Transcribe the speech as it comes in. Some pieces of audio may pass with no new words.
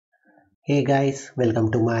Hey guys,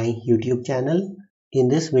 welcome to my YouTube channel. In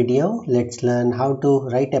this video, let's learn how to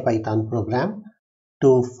write a Python program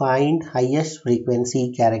to find highest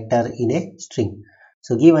frequency character in a string.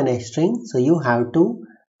 So given a string, so you have to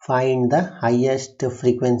find the highest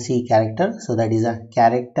frequency character. So that is a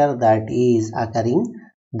character that is occurring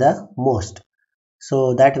the most.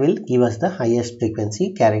 So that will give us the highest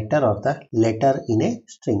frequency character or the letter in a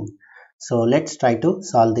string. So let's try to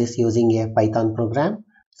solve this using a Python program.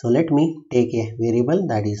 So let me take a variable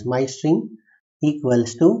that is my string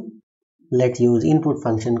equals to, let's use input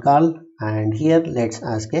function call, and here let's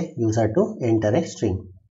ask a user to enter a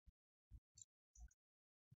string.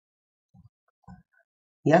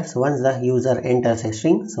 Yeah, so once the user enters a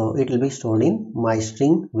string, so it will be stored in my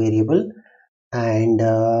string variable. And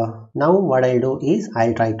now what I'll do is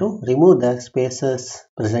I'll try to remove the spaces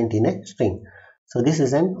present in a string. So this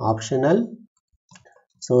is an optional,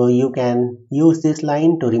 so you can use this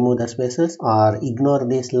line to remove the spaces or ignore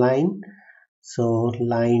this line. So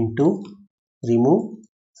line to remove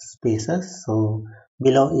spaces. So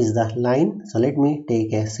below is the line. So let me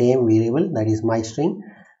take a same variable that is my string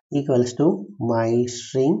equals to my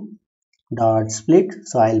string dot split.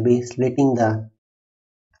 So I'll be splitting the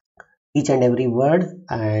each and every word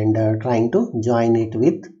and trying to join it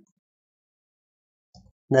with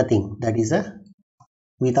nothing, that is a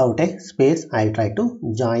without a space. I'll try to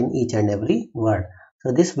join each and every word.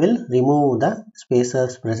 So this will remove the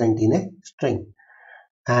spaces present in a string.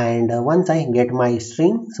 And once I get my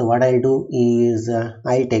string, so what I'll do is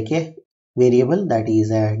I'll take a variable that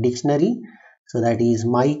is a dictionary. So that is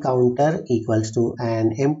my counter equals to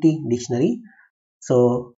an empty dictionary.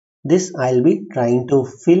 So this I'll be trying to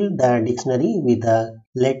fill the dictionary with the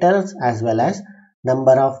letters as well as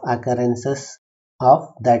number of occurrences of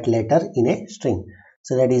that letter in a string.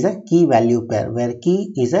 So that is a key value pair where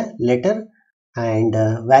key is a letter and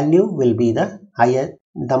value will be the higher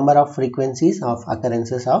number of frequencies of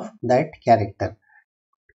occurrences of that character.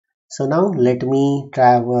 So now let me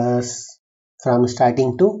traverse from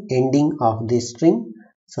starting to ending of this string.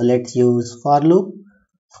 So let's use for loop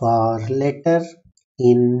for letter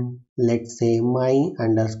in, let's say, my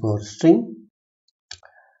underscore string.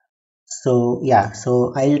 So yeah,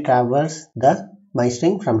 so I'll traverse the my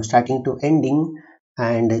string from starting to ending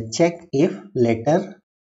and check if letter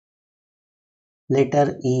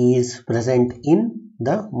is present in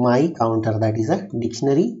the my counter, that is a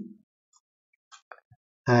dictionary.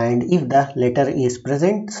 And if the letter is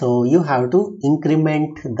present, so you have to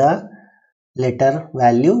increment the letter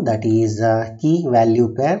value, that is key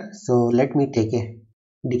value pair. So let me take a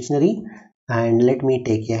dictionary and let me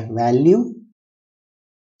take a value.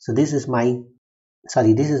 So this is my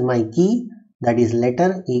key, that is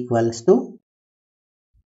letter equals to,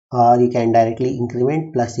 or you can directly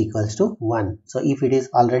increment plus equals to 1. So if it is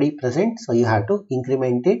already present, so you have to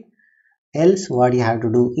increment it, else what you have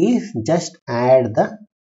to do is just add the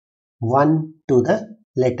 1 to the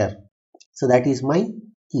letter. So that is my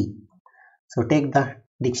key. So take the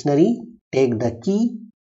dictionary, take the key,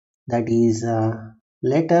 that is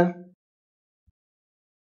letter,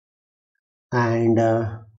 and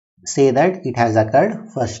say that it has occurred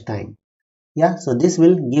first time. Yeah, so this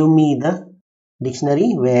will give me the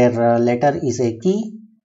dictionary where letter is a key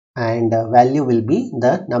and value will be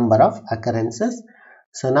the number of occurrences.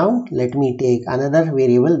 So now let me take another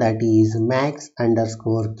variable that is max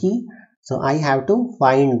underscore key. So I have to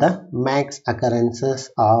find the max occurrences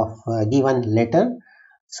of given letter.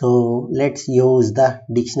 So let's use the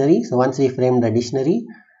dictionary. So once we frame the dictionary,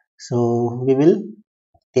 so we will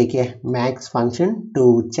take a max function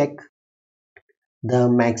to check the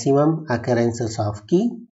maximum occurrences of key.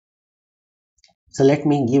 So let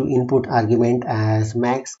me give input argument as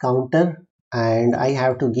max counter and I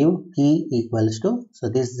have to give key equals to, so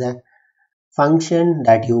this is a function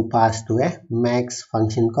that you pass to a max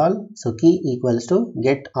function call. So key equals to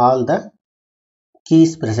get all the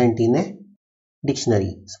keys present in a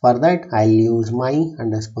dictionary. So for that I'll use my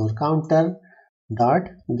underscore counter dot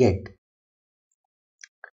get.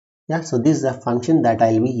 Yeah, so this is a function that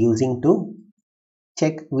I'll be using to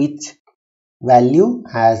check which value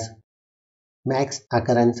has max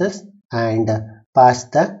occurrences and pass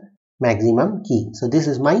the maximum key. So this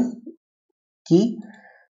is my key,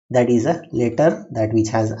 that is a letter that which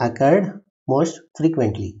has occurred most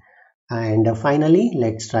frequently. And finally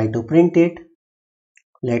let's try to print it.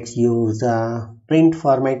 Let's use print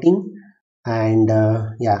formatting and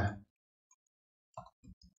yeah,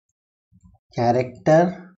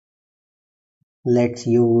 character, let's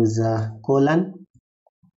use colon,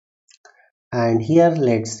 and here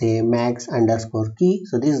let's say max underscore key.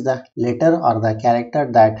 So this is the letter or the character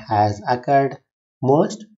that has occurred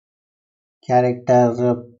most.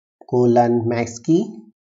 character colon max key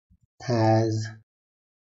has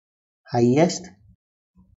highest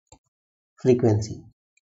frequency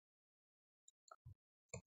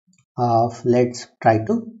of, let's try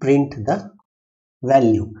to print the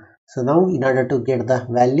value. So now in order to get the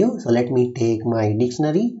value, so let me take my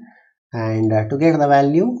dictionary, and to get the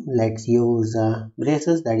value let's use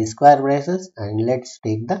braces, that is square braces, and let's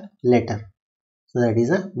take the letter, so that is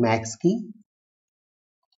a max key.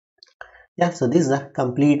 Yeah, so this is a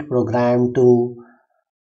complete program to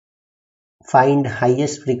find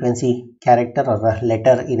highest frequency character or a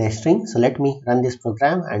letter in a string. So let me run this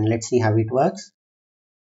program and let's see how it works.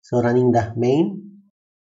 So running the main,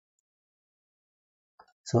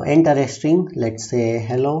 so enter a string, let's say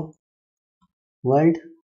hello world,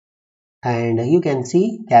 and you can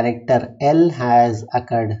see character L has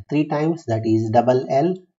occurred 3 times, that is double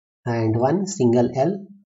L and one single L.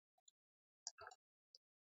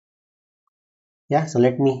 Yeah, so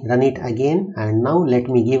let me run it again, and now let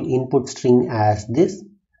me give input string as this.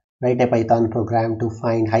 Write a Python program to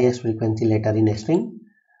find highest frequency letter in a string.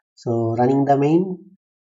 So running the main,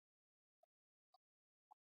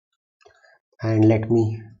 and let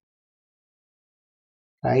me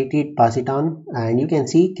write it, pass it on, and you can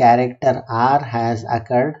see character R has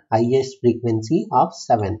occurred highest frequency of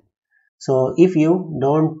 7. So if you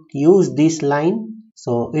don't use this line,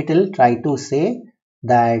 so it will try to say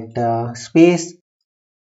that space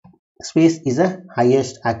is a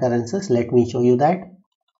highest occurrences. Let me show you that.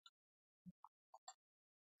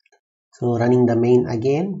 So running the main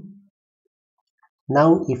again.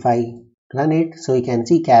 Now if I run it, so you can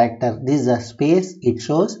see character, this is a space, it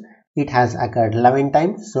shows it has occurred 11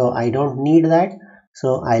 times, so I don't need that,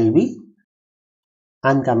 so I'll be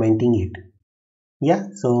uncommenting it. Yeah,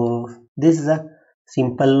 so this is a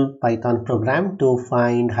simple Python program to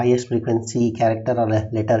find highest frequency character or a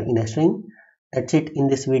letter in a string. That's it in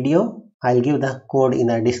this video. I'll give the code in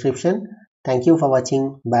the description. Thank you for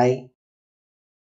watching. Bye.